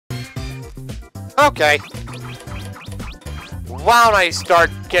Okay. Why don't I start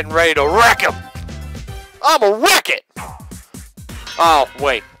getting ready to wreck him? I'ma wreck it! Oh,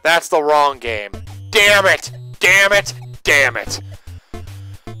 wait. That's the wrong game. Damn it! Damn it! Damn it!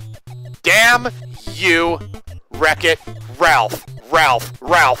 Damn you, Wreck-It Ralph! Ralph!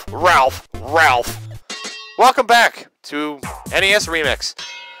 Ralph! Ralph! Ralph! Welcome back to NES Remix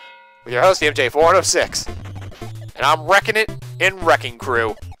with your host, MJ406. And I'm wrecking it in Wrecking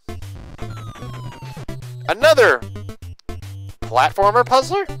Crew. Another platformer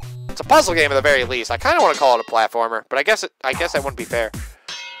puzzler? It's a puzzle game at the very least. I kind of want to call it a platformer, but I guess that wouldn't be fair.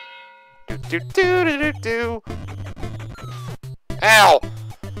 Do do do do do do. Ow!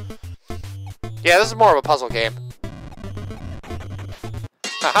 Yeah, this is more of a puzzle game.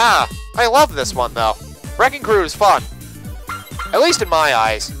 Haha! I love this one though. Wrecking Crew is fun, at least in my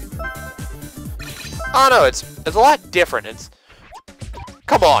eyes. Oh no, it's a lot different.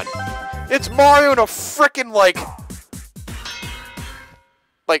 Come on, it's Mario in a frickin' like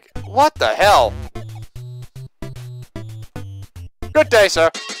what the hell? Good day,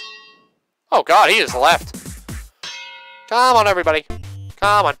 sir. Oh god, he just left. Come on, everybody.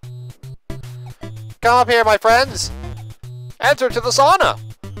 Come on. Come up here, my friends. Enter to the sauna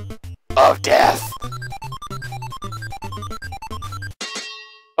of death.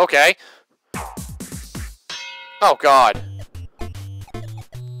 Okay. Oh god.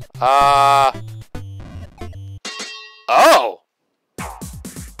 Oh.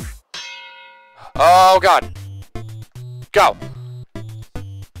 Oh god. Go.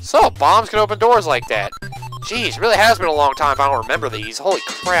 So, bombs can open doors like that. Jeez, really has been a long time if I don't remember these. Holy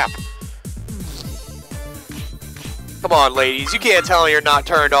crap. Come on, ladies. You can't tell me you're not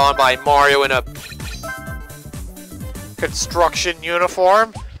turned on by Mario in a construction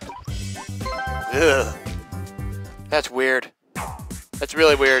uniform. Ugh. That's weird. That's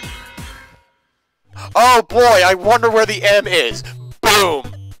really weird. Oh boy, I wonder where the M is. Boom!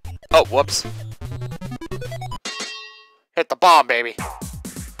 Oh, whoops. Hit the bomb, baby.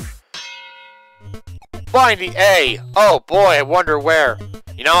 Find the A. Oh boy, I wonder where.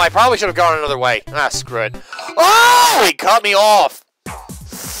 You know, I probably should have gone another way. Ah, screw it. Oh, he cut me off.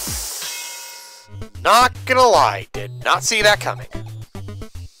 Not gonna lie, did not see that coming.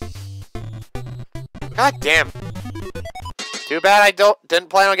 God damn. Too bad I didn't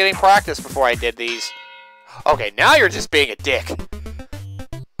plan on getting practice before I did these. Okay, now you're just being a dick.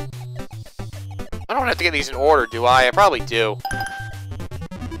 I don't have to get these in order, do I? I probably do.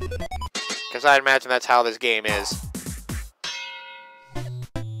 Because I imagine that's how this game is.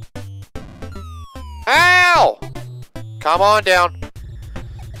 Ow! Come on down.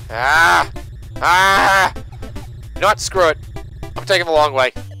 Ah! Ah! You know what? Screw it. I'm taking the long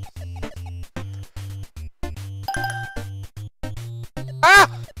way.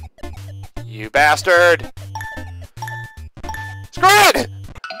 Ah! You bastard! Screw it!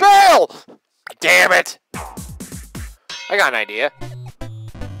 Bail! Damn it! I got an idea.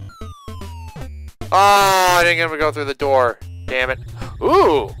 Oh, I didn't get him to go through the door. Damn it.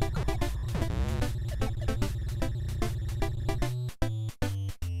 Ooh!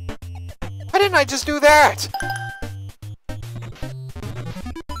 Why didn't I just do that?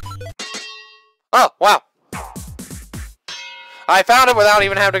 Oh, wow. I found it without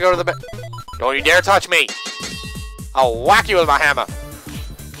even having to go to the bed. Don't you dare touch me. I'll whack you with my hammer.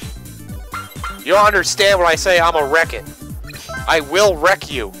 You don't understand when I say I'm a wreck it. I will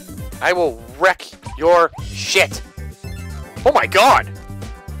wreck you. I will wreck your shit. Oh my god.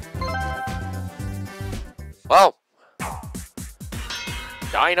 Well.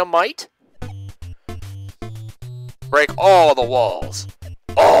 Dynamite? Break all the walls.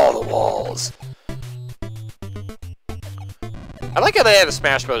 All the walls. I like how they had a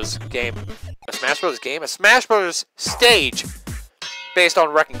Smash Bros. Game. A Smash Bros. Game? A Smash Bros. Stage based on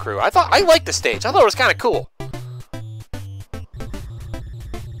Wrecking Crew. I liked the stage. I thought it was kind of cool.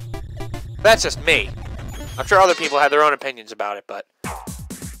 That's just me. I'm sure other people had their own opinions about it, but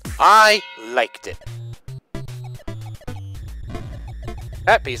I liked it.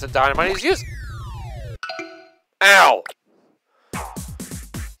 That piece of dynamite is used. Ow!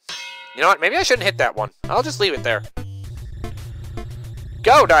 You know what? Maybe I shouldn't hit that one. I'll just leave it there.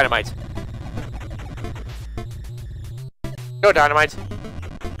 Go, Dynamite! Go, Dynamite!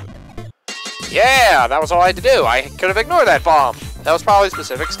 Yeah, that was all I had to do. I could have ignored that bomb. That was probably a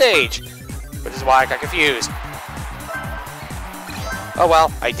specific stage, which is why I got confused. Oh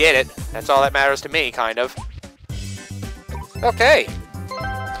well, I did it. That's all that matters to me, kind of. Okay.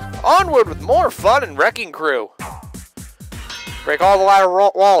 Onward with more fun and Wrecking Crew. Break all the ladder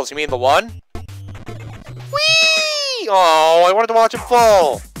walls. You mean the one? Whee! Oh, I wanted to watch it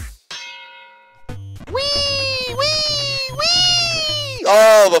fall. Whee! Whee! Whee!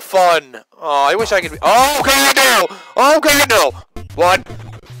 Oh, the fun. Oh, I wish I could be... Oh, God, no! Oh, God, no! 1,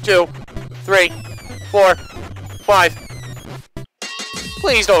 2, 3, 4, 5.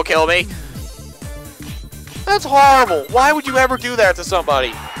 Please don't kill me. That's horrible. Why would you ever do that to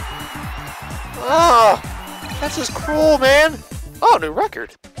somebody? Oh, that's just cruel, man. Oh, new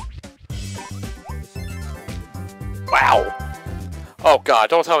record. Wow. Oh, God,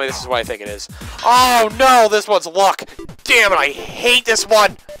 don't tell me this is what I think it is. Oh, no, this one's luck. Damn it, I hate this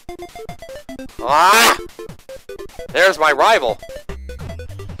one. Ah! There's my rival.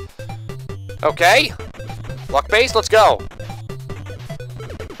 Okay. Luck-based, let's go.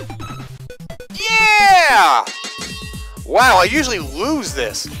 Yeah! Wow, I usually lose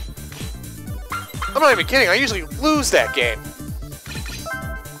this. I'm not even kidding, I usually lose that game.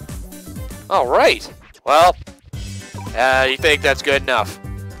 Alright. Well, you think that's good enough.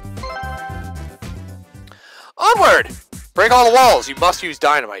 Onward! Break all the walls. You must use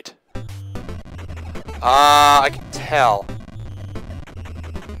dynamite. I can tell.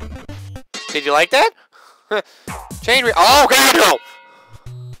 Did you like that? Chain re- Oh, God, no!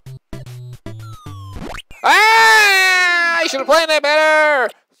 Ah! I should have planned that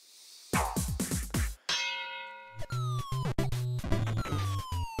better!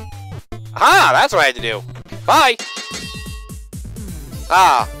 Ah, that's what I had to do. Bye!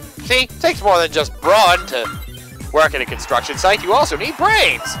 Ah, see? It takes more than just brawn to work at a construction site. You also need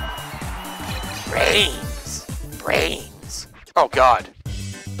brains! Brains! Brains! Oh, God.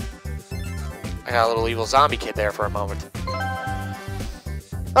 I got a little evil zombie kid there for a moment.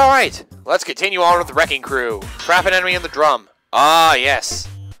 Alright, let's continue on with the wrecking crew. Trap an enemy in the drum. Ah, yes.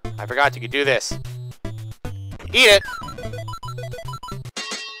 I forgot you could do this. Eat it!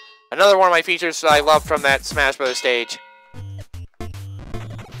 Another one of my features I love from that Smash Bros. Stage.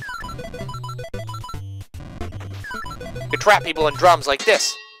 You can trap people in drums like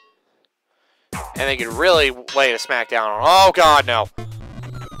this. And they can really lay a smackdown on. Oh, God, no.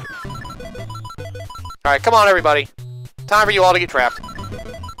 Alright, come on, everybody. Time for you all to get trapped. Ha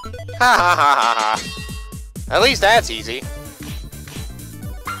ha ha ha ha. At least that's easy.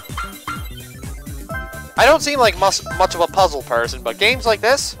 I don't seem like much of a puzzle person, but games like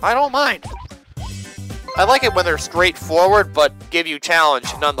this, I don't mind. I like it when they're straightforward, but give you challenge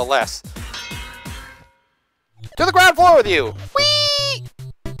nonetheless. To the ground floor with you! Whee!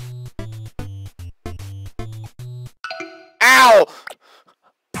 Ow!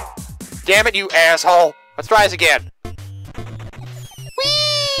 Damn it, you asshole! Let's try this again.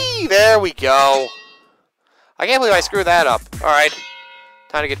 Whee! There we go. I can't believe I screwed that up. Alright.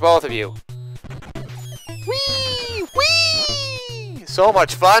 Time to get both of you. Whee! Whee! So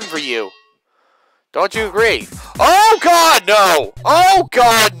much fun for you. Don't you agree? Oh, God, no! Oh,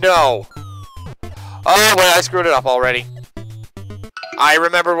 God, no! Oh, wait, I screwed it up already. I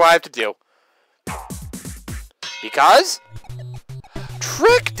remember what I have to do. Because?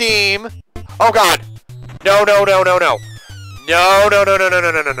 Trick Team! Oh, God! No, no, no, no, no. No, no, no, no, no,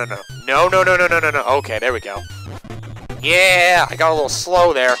 no, no, no, no, no. No, no, no, no, no, no, no. Okay, there we go. Yeah, I got a little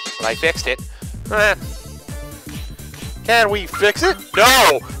slow there, but I fixed it. Can we fix it?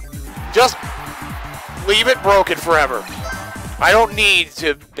 No! Just leave it broken forever. I don't need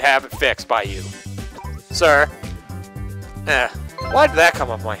to have it fixed by you. Sir. Why did that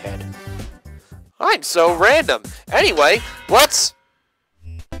come off my head? I'm so random. Anyway, let's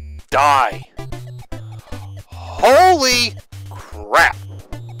die. Holy crap.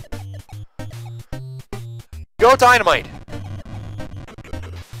 Go Dynamite.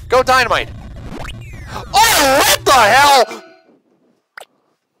 Go Dynamite. Oh, what the hell?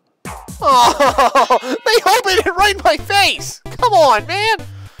 Oh, they opened it right in my face. Come on, man.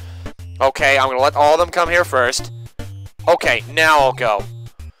 Okay, I'm going to let all of them come here first. Okay, now I'll go.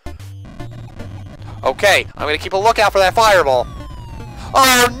 Okay, I'm going to keep a lookout for that fireball.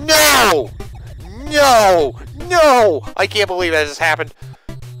 Oh, no! No! No! I can't believe that just happened.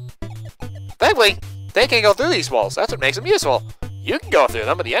 Thankfully, they can't go through these walls. That's what makes them useful. You can go through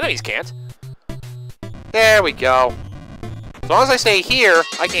them, but the enemies can't. There we go. As long as I stay here,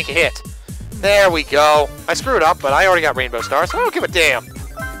 I can't get hit. There we go. I screwed up, but I already got rainbow stars, so I don't give a damn.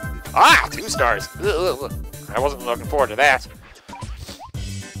 Ah, 2 stars. Ugh. I wasn't looking forward to that.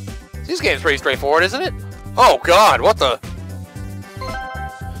 This game's pretty straightforward, isn't it? Oh, God, what the...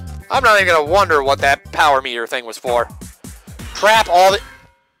 I'm not even going to wonder what that power meter thing was for. Trap all the...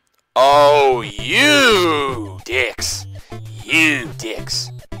 Oh, you dicks. You dicks.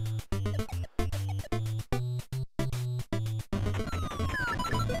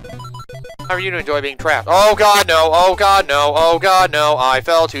 How are you to enjoy being trapped? Oh, God, no. Oh, God, no. Oh, God, no. I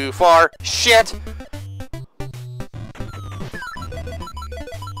fell too far. Shit.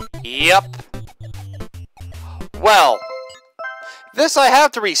 Yep. Well, this I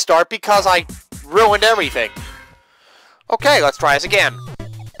have to restart because I ruined everything. Okay, let's try this again.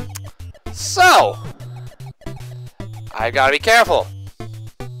 So, I gotta be careful.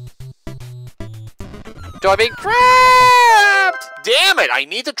 Do I being trapped? Damn it, I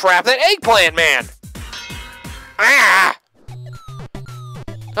need to trap that eggplant man. Ah!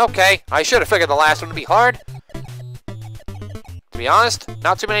 Okay, I should have figured the last one to be hard. To be honest,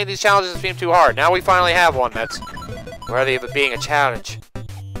 not too many of these challenges seem too hard. Now we finally have one that's worthy of it being a challenge.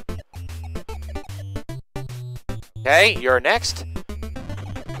 Okay, you're next.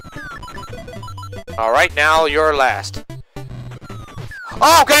 Alright, now you're last.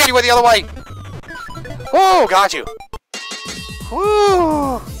 Oh, okay, you went the other way! Oh, got you!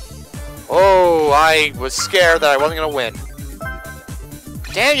 Woo! Oh, I was scared that I wasn't gonna win.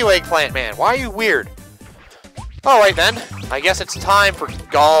 Damn you, eggplant man, why are you weird? Alright then, I guess it's time for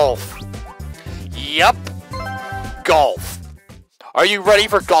golf. Yep, golf. Are you ready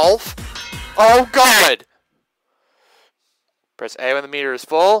for golf? Oh, God! Press A when the meter is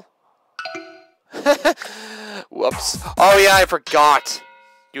full. Whoops. Oh yeah, I forgot.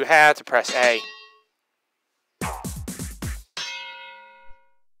 You had to press A.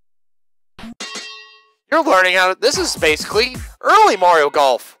 You're learning how to... This is basically early Mario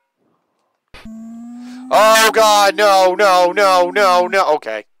Golf. Oh God, no, no, no, no, no.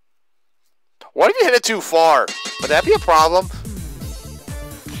 Okay. What if you hit it too far? Would that be a problem?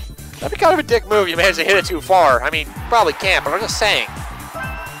 That'd be kind of a dick move. You managed to hit it too far. I mean, probably can't, but I'm just saying.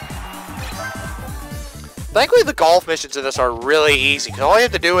 Thankfully, the golf missions in this are really easy, because all you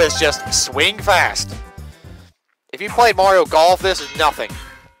have to do is just swing fast. If you played Mario Golf, this is nothing.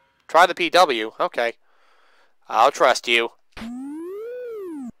 Try the PW. Okay. I'll trust you.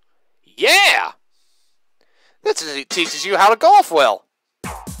 Yeah! This teaches you how to golf well.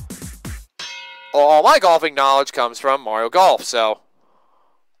 All my golfing knowledge comes from Mario Golf, so...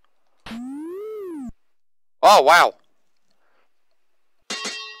 Oh, wow.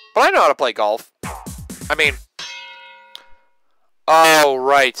 But I know how to play golf. I mean... Oh,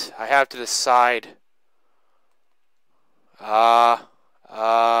 right. I have to decide.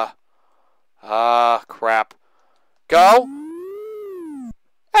 Crap. Go!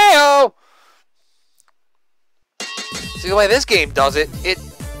 Hey-oh! See, the way this game does it, its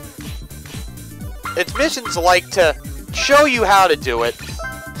missions like to show you how to do it,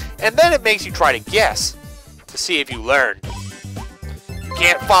 and then it makes you try to guess to see if you learn. You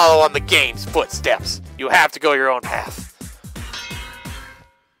can't follow on the game's footsteps. You have to go your own path.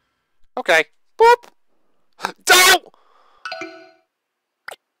 Okay. Boop! Don't!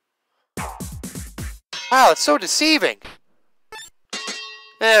 Wow, it's so deceiving.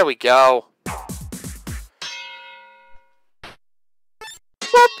 There we go.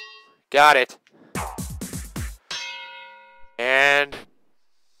 Boop! Got it. And... 2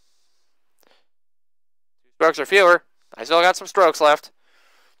 strokes or fewer. I still got some strokes left.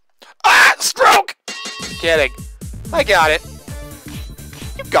 Ah! Stroke! Kidding. I got it.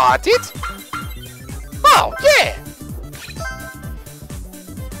 You got it? Oh, yeah!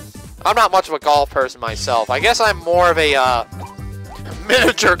 I'm not much of a golf person myself. I guess I'm more of a,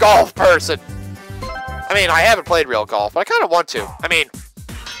 miniature golf person. I mean, I haven't played real golf, but I kind of want to. I mean,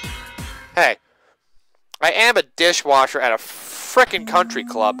 hey, I am a dishwasher at a frickin' country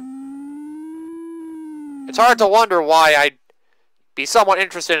club. It's hard to wonder why I'd be somewhat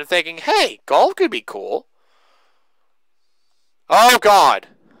interested in thinking, hey, golf could be cool. Oh, God.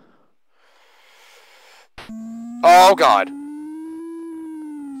 Oh, God.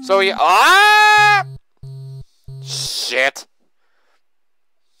 So, yeah. Ah! Shit.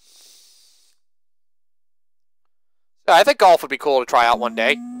 I think golf would be cool to try out one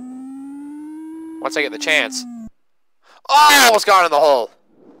day. Once I get the chance. Oh, I almost got in the hole.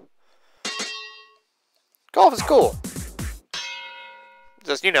 Golf is cool.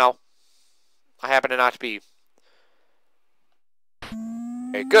 Just, you know, I happen to not be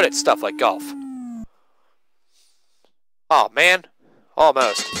very good at stuff like golf. Oh, man.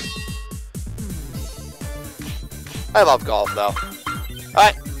 Almost. I love golf, though.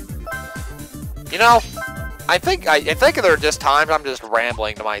 You know, I think there are just times I'm just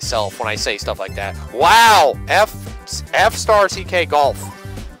rambling to myself when I say stuff like that. Wow! F star CK golf.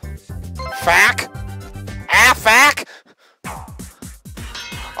 Fack? Fack?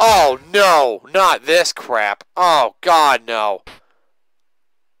 Oh, no. Not this crap. Oh, God, no.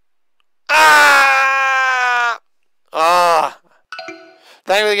 Ah!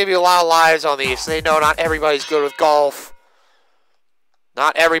 Thankfully, they give you a lot of lives on these, so they know not everybody's good with golf.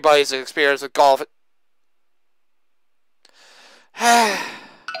 Not everybody's experienced with golf.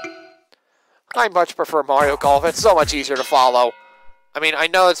 I much prefer Mario Golf. It's so much easier to follow. I mean, I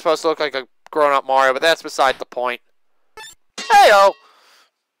know it's supposed to look like a grown-up Mario, but that's beside the point. Hey-oh!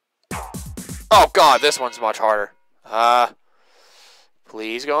 Oh god, this one's much harder.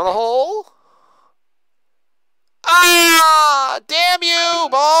 Please go in the hole. Ah! Damn you,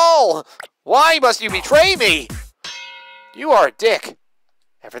 ball! Why must you betray me? You are a dick.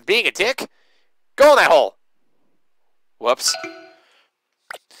 And for being a dick, go in that hole. Whoops.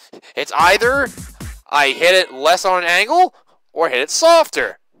 It's either I hit it less on an angle, or hit it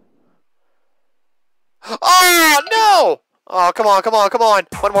softer. Oh, no! Oh, come on, come on, come on.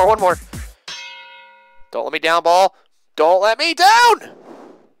 One more, one more. Don't let me down, ball. Don't let me down!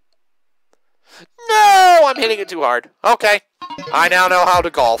 No! I'm hitting it too hard. Okay. I now know how to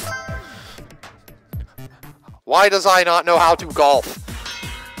golf. Why does I not know how to golf?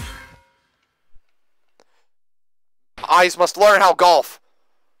 Eyes must learn how golf.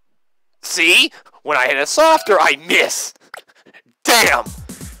 See? When I hit it softer, I miss. Damn!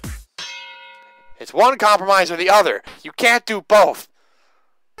 It's one compromise or the other. You can't do both.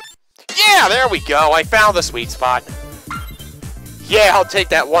 Yeah, there we go. I found the sweet spot. Yeah, I'll take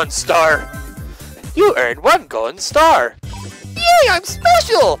that 1 star. You earned 1 golden star. Yay, I'm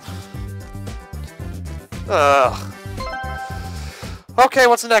special! Ugh. Okay,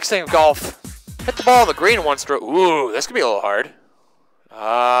 what's the next thing? Golf. Hit the ball on the green in 1 stroke. Ooh, this could be a little hard.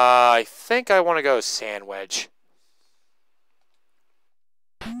 I think I want to go sand wedge.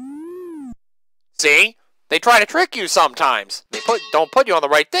 See? They try to trick you sometimes. They don't put you on the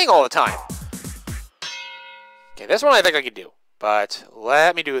right thing all the time. Okay, this one I think I can do. But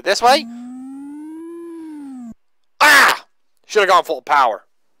let me do it this way. Ah! Should have gone full power.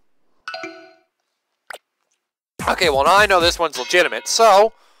 Okay, well now I know this one's legitimate,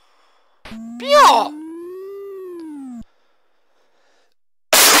 so... Yeah.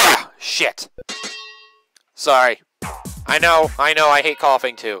 Shit. Sorry. I know, I hate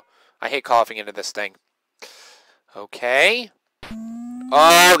coughing too. I hate coughing into this thing. Okay.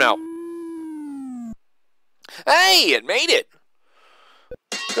 Oh, no. Hey, it made it.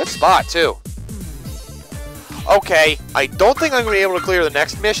 Good spot, too. Okay, I don't think I'm going to be able to clear the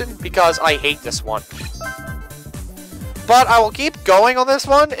next mission because I hate this one. But I will keep going on this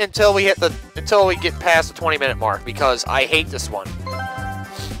one until we get past the 20-minute mark because I hate this one.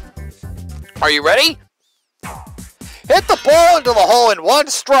 Are you ready? Hit the ball into the hole in 1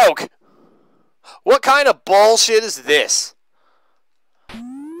 stroke. What kind of bullshit is this?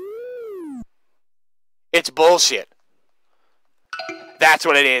 It's bullshit. That's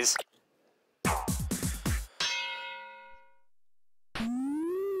what it is.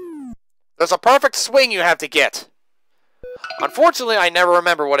 There's a perfect swing you have to get. Unfortunately, I never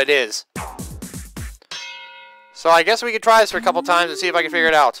remember what it is. So I guess we could try this for a couple times and see if I can figure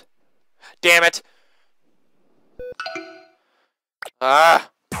it out. Damn it.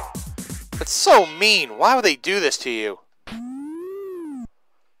 Ah. That's so mean. Why would they do this to you?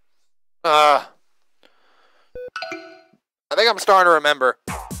 I think I'm starting to remember.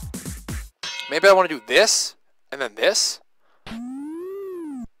 Maybe I want to do this, and then this?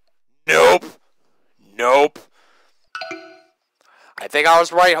 Nope. Nope. I think I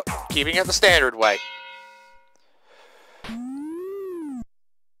was right, keeping it the standard way.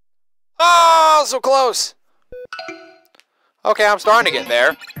 Oh, so close. Okay, I'm starting to get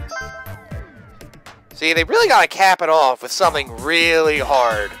there. See, they really gotta cap it off with something really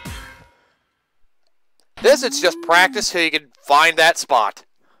hard. This, it's just practice till you can find that spot.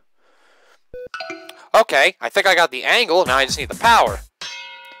 Okay, I think I got the angle, now I just need the power.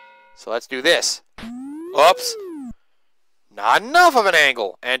 So let's do this. Oops. Not enough of an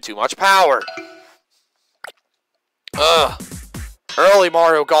angle, and too much power. Ugh. Early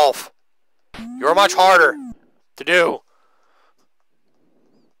Mario Golf. You're much harder to do.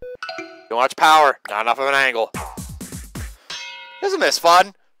 Too much power, not enough of an angle. Isn't this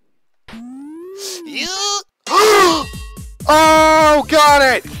fun? Yeah. Oh, got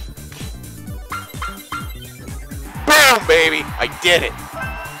it! Boom, baby! I did it.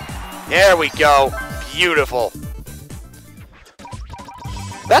 There we go. Beautiful.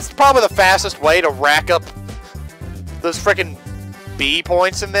 That's probably the fastest way to rack up those frickin' B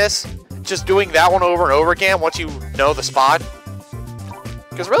points in this. Just doing that one over and over again once you know the spot.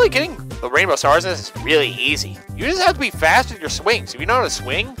 Because really getting the rainbow stars in this is really easy. You just have to be fast with your swings. If you know how to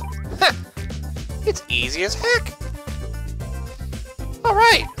swing, it's easy as heck.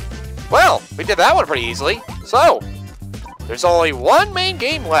 Alright. Well, we did that one pretty easily. So, there's only one main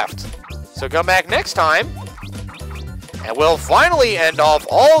game left. So come back next time, and we'll finally end off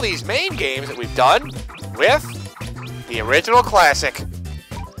all these main games that we've done with the original classic.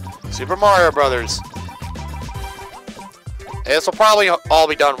 Super Mario Brothers. This will probably all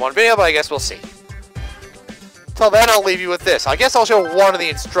be done in one video, but I guess we'll see. Till then, I'll leave you with this. I guess I'll show one of the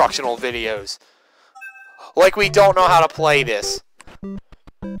instructional videos. Like we don't know how to play this.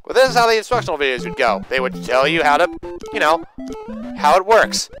 Well, this is how the instructional videos would go. They would tell you how to, you know, how it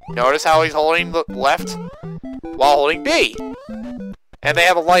works. Notice how he's holding the left while holding B. And they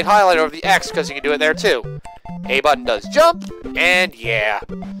have a light highlight over the X because you can do it there too. A button does jump, and yeah.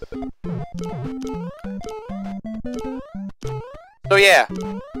 So yeah,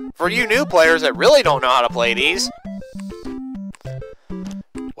 for you new players that really don't know how to play these,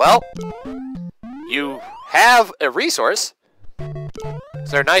 well, you have a resource.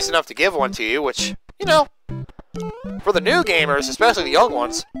 So they're nice enough to give one to you, which, you know, for the new gamers, especially the young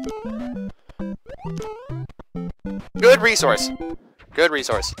ones, good resource. Good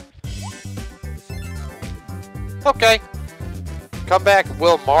resource. Okay. Come back,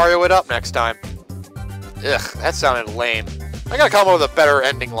 we'll Mario it up next time. Ugh, that sounded lame. I gotta come up with a better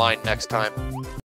ending line next time.